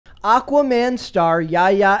Aquaman star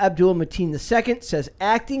Yahya Abdul Mateen II says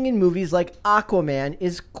acting in movies like Aquaman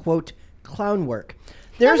is, quote, clown work.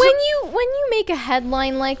 Now, when you make a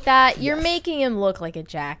headline like that, you're making him look like a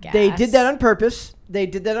jackass. They did that on purpose.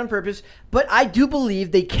 But I do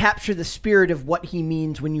believe they capture the spirit of what he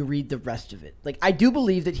means when you read the rest of it. Like, I do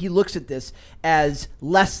believe that he looks at this as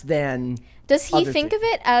less than. Does he think of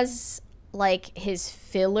it as like his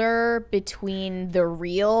filler between the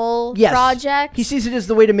real project? He sees it as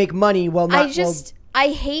the way to make money while not. I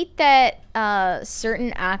hate that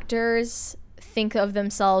certain actors think of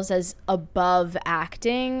themselves as above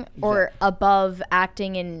acting or above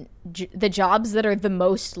acting in the jobs that are the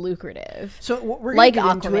most lucrative. So we're like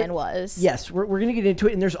Aquaman was. Yes, we're going to get into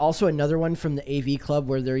it. And there's also another one from the AV Club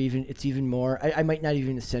where it's even more. I might not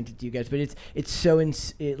even have sent it to you guys, but it's so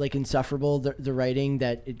insufferable, the writing,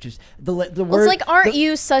 that it just the word. It's like, aren't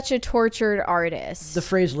you such a tortured artist? The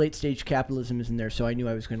phrase "late stage capitalism" is in there, so I knew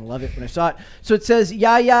I was going to love it when I saw it. So it says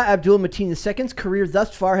Yahya Abdul Mateen II's career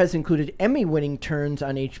thus far has included Emmy-winning turns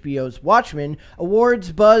on HBO's Watchmen,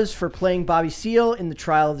 awards buzz for playing Bobby Seale in The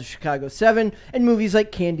Trial of the Chicago 7, and movies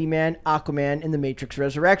like Candyman, Aquaman, and The Matrix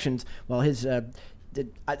Resurrections. Well,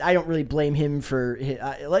 I don't really blame him for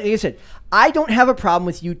like I said, I don't have a problem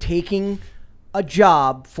with you taking a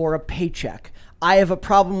job for a paycheck. I have a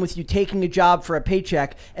problem with you taking a job for a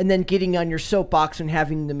paycheck and then getting on your soapbox and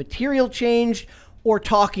having the material changed or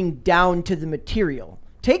talking down to the material.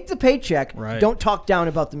 Take the paycheck. Right. Don't talk down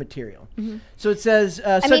about the material. Mm-hmm. So it says...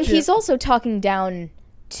 he's also talking down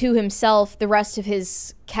to himself, the rest of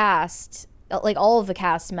his cast, like all of the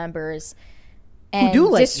cast members, and who do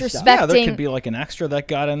like disrespecting. Yeah, there could be like an extra that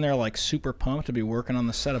got in there, like super pumped to be working on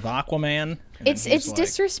the set of Aquaman. It's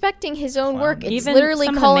disrespecting his own work. It's even literally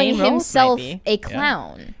calling himself a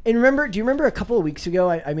clown. Yeah. And do you remember a couple of weeks ago,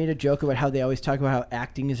 I made a joke about how they always talk about how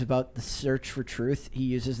acting is about the search for truth. He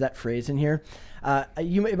uses that phrase in here.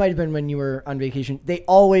 It might have been when you were on vacation. It's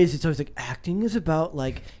always like acting is about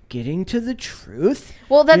like getting to the truth.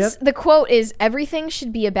 Well, the quote is everything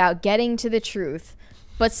should be about getting to the truth,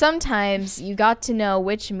 but sometimes you got to know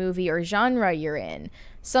which movie or genre you're in.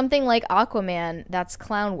 Something like Aquaman, that's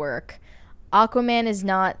clown work. Aquaman is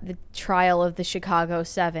not the trial of the Chicago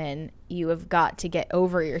 7. You have got to get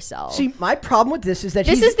over yourself. See, my problem with this is that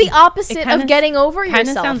this is the opposite of getting over yourself.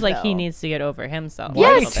 Kind of sounds like he needs to get over himself.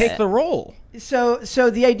 Why did he take the role? So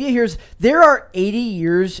the idea here is there are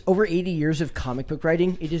over 80 years of comic book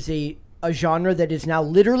writing. It is a genre that is now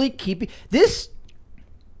literally keeping this.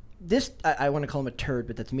 I want to call him a turd,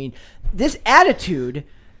 but that's mean. This attitude.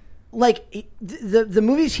 Like, the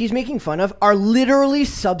movies he's making fun of are literally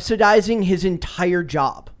subsidizing his entire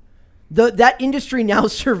job. That industry now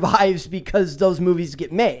survives because those movies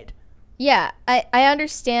get made. Yeah, I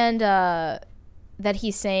understand that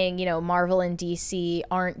he's saying, Marvel and DC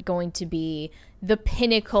aren't going to be the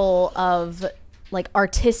pinnacle of, like,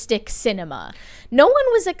 artistic cinema. No one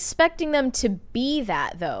was expecting them to be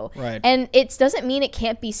that, though. Right. And it doesn't mean it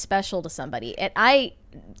can't be special to somebody. And I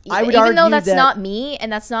would even though that's not me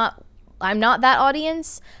and I'm not that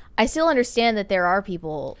audience, I still understand that there are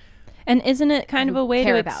people. And isn't it kind of a way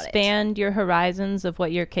to expand your horizons of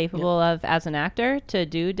what you're capable of as an actor, to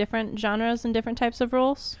do different genres and different types of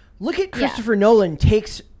roles? Look at Christopher Nolan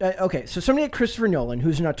takes... so somebody like Christopher Nolan,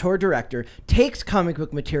 who's an auteur director, takes comic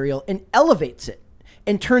book material and elevates it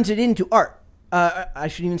and turns it into art. I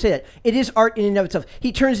shouldn't even say that. It is art in and of itself.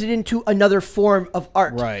 He turns it into another form of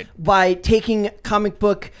art by taking the comic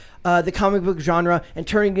book genre and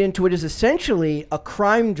turning it into what is essentially a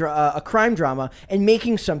crime drama and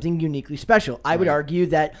making something uniquely special. I would argue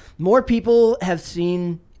that more people have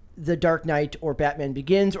seen The Dark Knight or Batman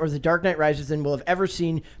Begins or The Dark Knight Rises than will have ever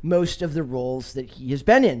seen most of the roles that he has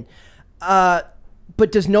been in.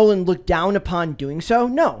 But does Nolan look down upon doing so?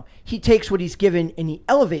 No. He takes what he's given and he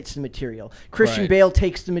elevates the material. Christian Bale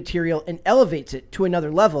takes the material and elevates it to another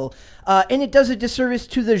level. And it does a disservice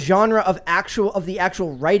to the genre of the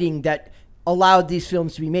actual writing that allowed these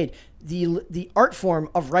films to be made. The art form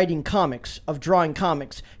of writing comics, of drawing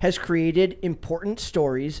comics, has created important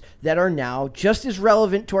stories that are now just as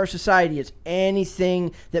relevant to our society as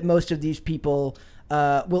anything that most of these people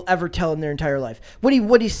will ever tell in their entire life.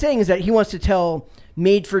 What he's saying is that he wants to tell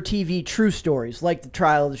made-for-TV true stories like the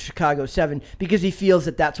trial of the Chicago 7 because he feels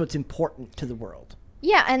that that's what's important to the world.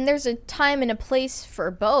 Yeah, and there's a time and a place for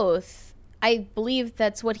both. I believe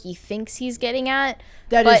that's what he thinks he's getting at.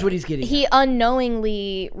 That is what he's getting at. He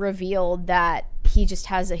unknowingly revealed that he just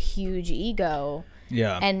has a huge ego.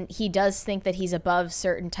 Yeah. And he does think that he's above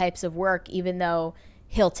certain types of work, even though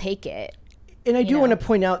he'll take it. And I do want to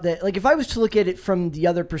point out that, like, if I was to look at it from the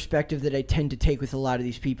other perspective that I tend to take with a lot of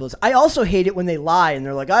these people, is I also hate it when they lie and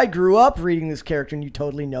they're like, I grew up reading this character, and you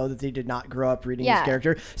totally know that they did not grow up reading this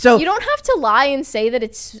character. So you don't have to lie and say that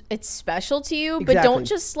it's special to you, but don't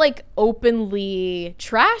just like openly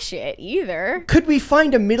trash it either. Could we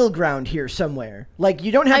find a middle ground here somewhere? Like,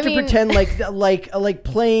 you don't have to pretend like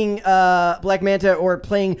playing Black Manta or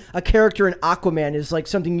playing a character in Aquaman is like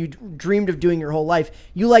something you dreamed of doing your whole life.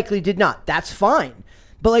 You likely did not. That's fine.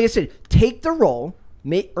 But like I said, take the role,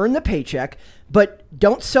 earn the paycheck, but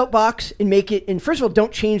don't soapbox and make it. And first of all,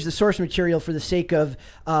 don't change the source material for the sake of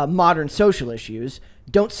modern social issues.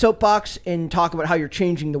 Don't soapbox and talk about how you're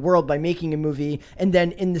changing the world by making a movie, and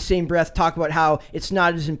then in the same breath talk about how it's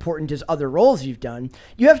not as important as other roles you've done.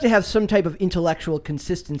 You have to have some type of intellectual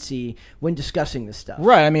consistency when discussing this stuff.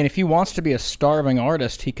 Right. I mean, if he wants to be a starving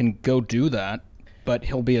artist, he can go do that. But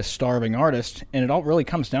he'll be a starving artist, and it all really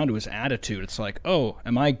comes down to his attitude. It's like, oh,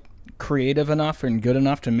 am I creative enough and good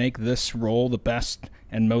enough to make this role the best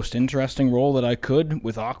and most interesting role that I could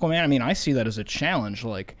with Aquaman? I mean, I see that as a challenge.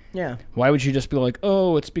 Like, why would you just be like,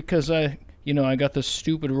 oh, it's because I got this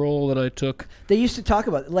stupid role that I took. They used to talk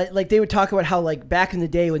about, like they would talk about how, like, back in the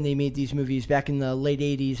day when they made these movies, back in the late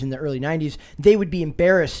 80s and the early 90s, they would be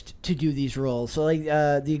embarrassed to do these roles. So, like,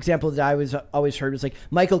 the example that I always heard was, like,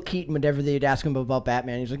 Michael Keaton, whenever they'd ask him about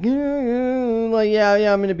Batman, he's like, I'm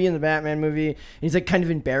going to be in the Batman movie. And he's, like, kind of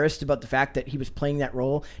embarrassed about the fact that he was playing that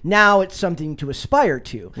role. Now it's something to aspire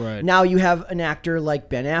to. Right. Now you have an actor like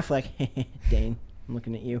Ben Affleck, Dane. I'm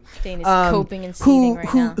looking at you. Dane is coping and seething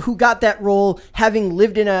right now. Who got that role having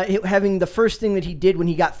the first thing that he did when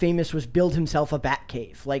he got famous was build himself a bat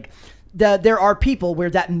cave. Like, there are people where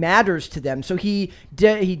that matters to them. So he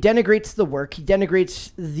denigrates the work. He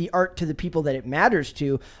denigrates the art to the people that it matters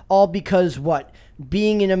to, all because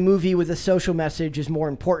being in a movie with a social message is more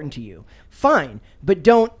important to you. Fine, but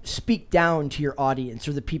don't speak down to your audience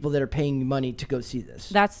or the people that are paying you money to go see this.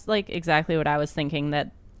 That's like exactly what I was thinking,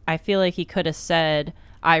 that I feel like he could have said,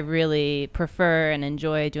 I really prefer and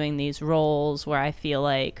enjoy doing these roles where I feel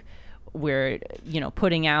like we're,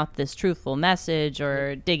 putting out this truthful message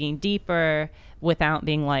or digging deeper, without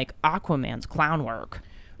being like, Aquaman's clown work.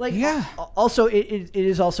 Like, yeah. Also, it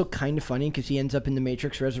is also kind of funny because he ends up in The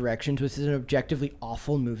Matrix Resurrections, which is an objectively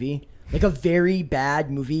awful movie. Like, a very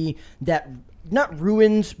bad movie that not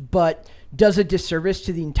ruins, but does a disservice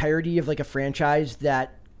to the entirety of, like, a franchise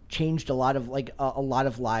that changed a lot of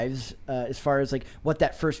lives as far as like what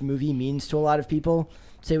that first movie means to a lot of people.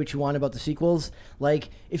 Say what you want about the sequels. Like,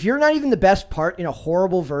 if you're not even the best part in a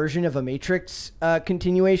horrible version of a Matrix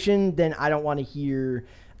continuation, then I don't want to hear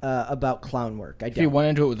about clown work. If he went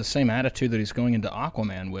into it with the same attitude that he's going into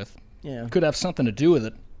Aquaman with, could have something to do with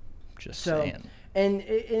it. Just saying. And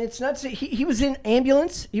it's not to say he was in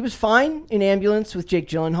Ambulance. He was fine in Ambulance with Jake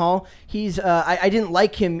Gyllenhaal. He's I didn't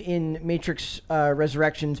like him in Matrix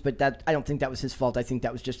Resurrections, but that I don't think that was his fault. I think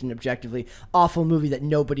that was just an objectively awful movie that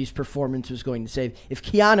nobody's performance was going to save. If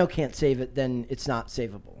Keanu can't save it, then it's not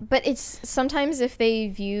savable. But it's sometimes if they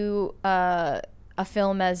view a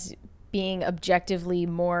film as being objectively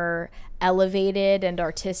more elevated and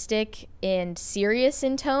artistic and serious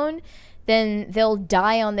in tone, then they'll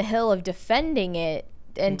die on the hill of defending it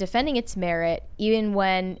and defending its merit, even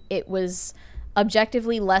when it was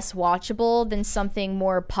objectively less watchable than something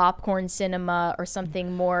more popcorn cinema or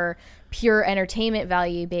something more pure entertainment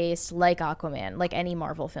value based, like Aquaman, like any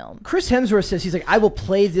Marvel film. Chris Hemsworth says he's like, I will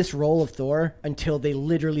play this role of Thor until they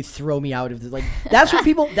literally throw me out of this. Like, that's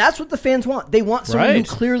what the fans want. They want someone who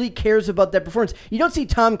clearly cares about that performance. You don't see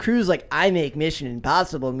Tom Cruise like, I make Mission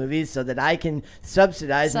Impossible movies so that I can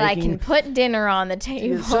subsidize I can put dinner on the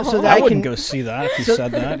table. So that I wouldn't go see that if you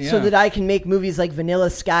said that. Yeah. So that I can make movies like Vanilla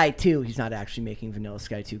Sky 2. He's not actually making Vanilla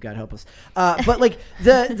Sky 2, God help us. But like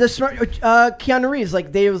the smart Keanu Reeves,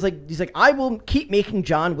 like he's like, I will keep making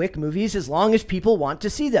John Wick movies as long as people want to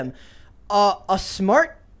see them. A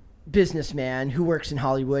smart businessman who works in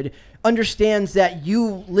Hollywood understands that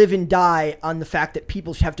you live and die on the fact that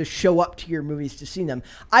people have to show up to your movies to see them.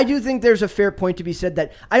 I do think there's a fair point to be said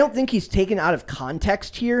that I don't think he's taken out of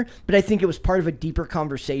context here, but I think it was part of a deeper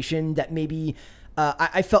conversation that maybe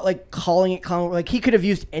I felt like calling it like he could have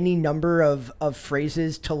used any number of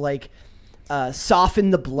phrases to like soften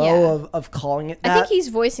the blow of calling it that. I think he's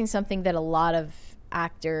voicing something that a lot of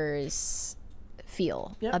actors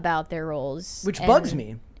feel about their roles, which bugs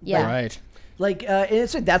me. Yeah, right. Like, and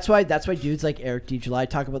that's why dudes like Eric D. July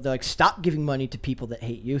talk about, they're like, stop giving money to people that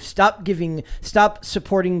hate you. Stop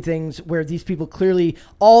supporting things where these people clearly,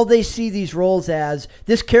 all they see these roles as,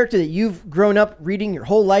 this character that you've grown up reading your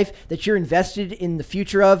whole life, that you're invested in the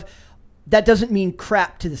future of, that doesn't mean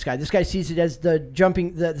crap to this guy. This guy sees it as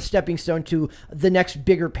the stepping stone to the next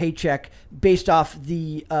bigger paycheck based off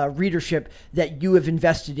the readership that you have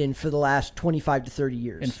invested in for the last 25 to 30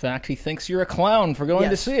 years. In fact, he thinks you're a clown for going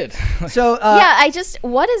to see it. So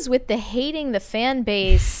what is with the hating the fan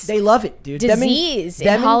base? They love it, dude. Disease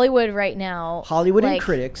in Hollywood right now. Hollywood and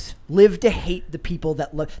critics live to hate the people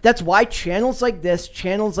that love. That's why channels like this,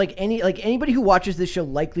 channels like anybody who watches this show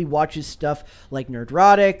likely watches stuff like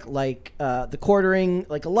Nerdrotic, like The Quartering,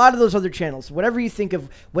 like a lot of those other channels. Whatever you think of,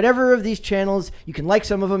 whatever of these channels, you can like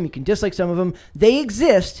some of them, you can dislike some of them. They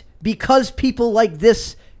exist because people like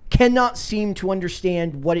this cannot seem to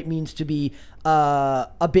understand what it means to be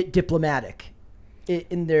a bit diplomatic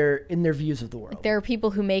in their views of the world. There are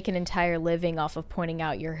people who make an entire living off of pointing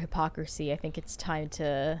out your hypocrisy. I think it's time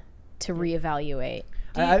to reevaluate.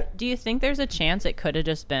 Do you think there's a chance it could have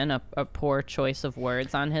just been a poor choice of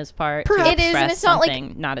words on his part? Perhaps. To It is, and express it's not like-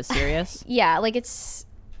 something not as serious. Yeah, like it's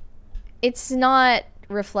not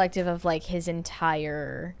reflective of like his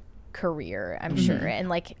entire career, I'm sure, and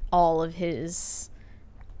like all of his.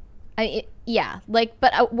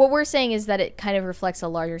 But what we're saying is that it kind of reflects a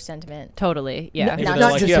larger sentiment. Totally, yeah. Maybe Not they're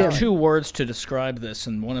just you have him. 2 words to describe this,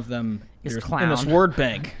 and one of them Is you're clown. in this word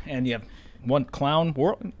bank, and you have one clown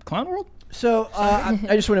world. So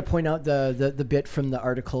I just want to point out the bit from the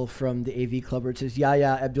article from the AV Club where it says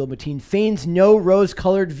Yahya Abdul Mateen feigns no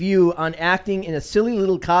rose-colored view on acting in silly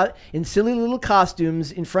little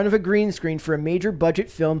costumes in front of a green screen for a major budget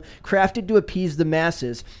film crafted to appease the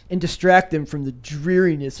masses and distract them from the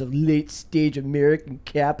dreariness of late-stage American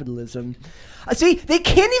capitalism. See, they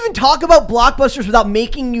can't even talk about blockbusters without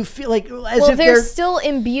making you feel like as if they're still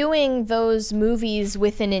imbuing those movies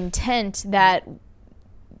with an intent that,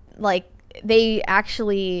 like, they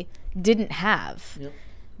actually didn't have. Yep.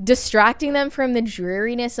 Distracting them from the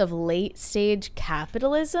dreariness of late stage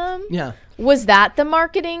capitalism. Yeah. Was that the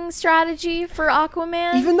marketing strategy for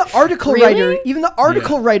Aquaman? Even the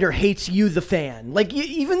article writer hates you, the fan. Like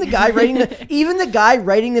even the guy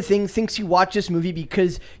writing the thing thinks you watch this movie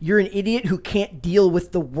because you're an idiot who can't deal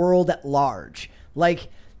with the world at large. Like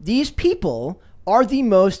these people are the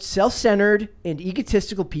most self-centered and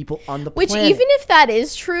egotistical people on the planet. Which, even if that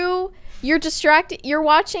is true, you're distracted. You're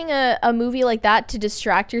watching a movie like that to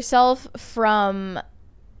distract yourself from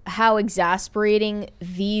how exasperating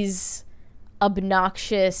these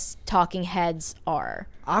obnoxious talking heads are.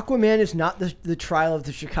 Aquaman is not the trial of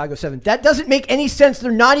the Chicago 7. That doesn't make any sense.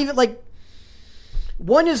 They're not even like...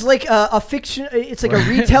 One is like a fiction. It's like a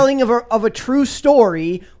retelling of a true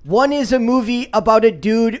story. One is a movie about a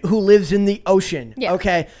dude who lives in the ocean. Yeah.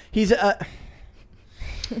 Okay. He's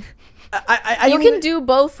you can do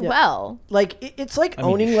both well. Like it's like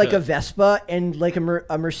owning like a Vespa and like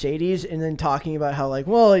a Mercedes, and then talking about how like,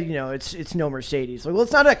 well, you know, it's no Mercedes. Like, well,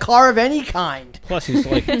 it's not a car of any kind. Plus, he's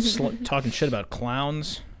like talking shit about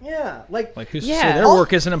clowns. Yeah, like who's to say their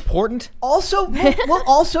work isn't important? Also,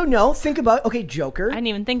 no. Think about Joker. I didn't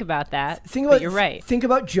even think about that. But you're right. Think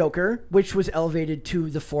about Joker, which was elevated to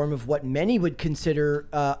the form of what many would consider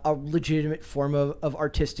a legitimate form of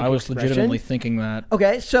artistic. I was expression. legitimately thinking that.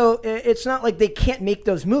 Okay, so it's not like they can't make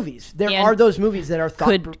those movies. There are those movies that are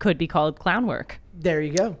thought could be called clown work. There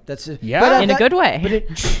you go. That's it. Yeah, but, in a good way.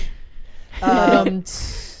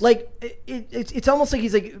 Like it's almost like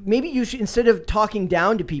he's like, maybe you should, instead of talking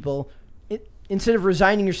down to people, instead of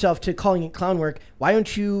resigning yourself to calling it clown work, why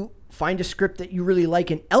don't you find a script that you really like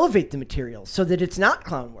and elevate the material so that it's not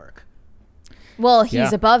clown work? Well,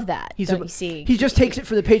 he's above that. You see, he just takes it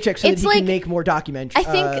for the paycheck so that he can make more documentaries. I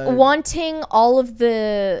think wanting all of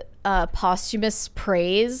the posthumous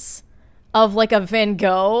praise of like a Van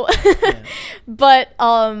Gogh, but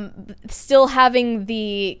still having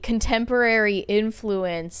the contemporary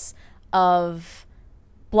influence of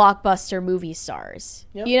blockbuster movie stars.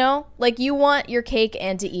 Yep. You know, like you want your cake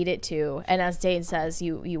and to eat it too. And as Dane says,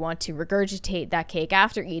 you want to regurgitate that cake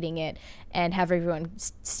after eating it and have everyone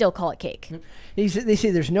still call it cake. They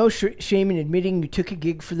say there's no shame in admitting you took a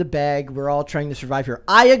gig for the bag. We're all trying to survive here.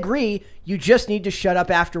 I agree. You just need to shut up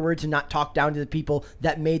afterwards and not talk down to the people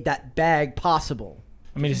that made that bag possible.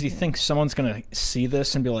 I mean, does he think someone's going to see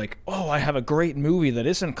this and be like, oh, I have a great movie that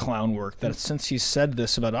isn't clown work that since he said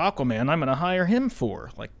this about Aquaman, I'm going to hire him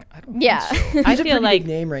for? Like, I don't think so. He's a feel pretty like big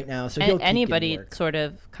name right now, so he'll keep anybody getting work. sort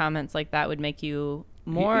of comments like that would make you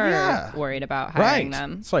more worried about hiring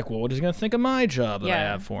them. It's like, well, what is he going to think of my job that I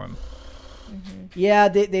have for him? Yeah,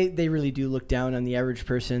 they really do look down on the average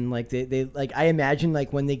person. Like they like, I imagine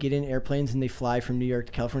like when they get in airplanes and they fly from New York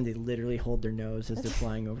to California, they literally hold their nose as they're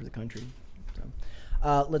flying over the country.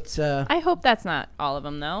 So, let's. I hope that's not all of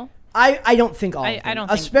them, though. I don't think all of them. I don't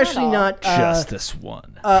think especially not Just this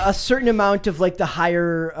one. a certain amount of like the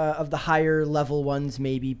higher level ones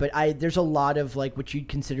maybe, but there's a lot of like what you'd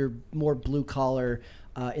consider more blue collar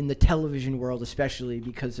in the television world, especially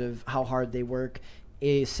because of how hard they work.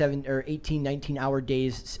 7 or 18, 19-hour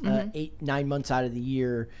days, 8-9 months out of the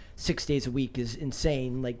year, 6 days a week is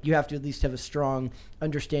insane. Like, you have to at least have a strong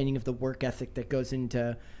understanding of the work ethic that goes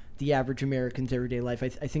into the average American's everyday life. I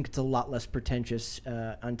think it's a lot less pretentious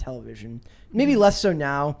on television. Maybe less so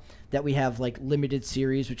now that we have like limited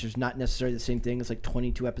series, which is not necessarily the same thing as like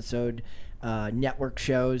 22 episode network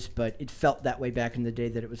shows, but it felt that way back in the day,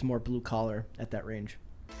 that it was more blue collar at that range.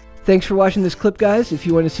 Thanks for watching this clip, guys. If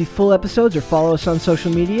you want to see full episodes or follow us on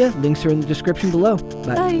social media, links are in the description below.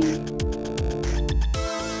 Bye.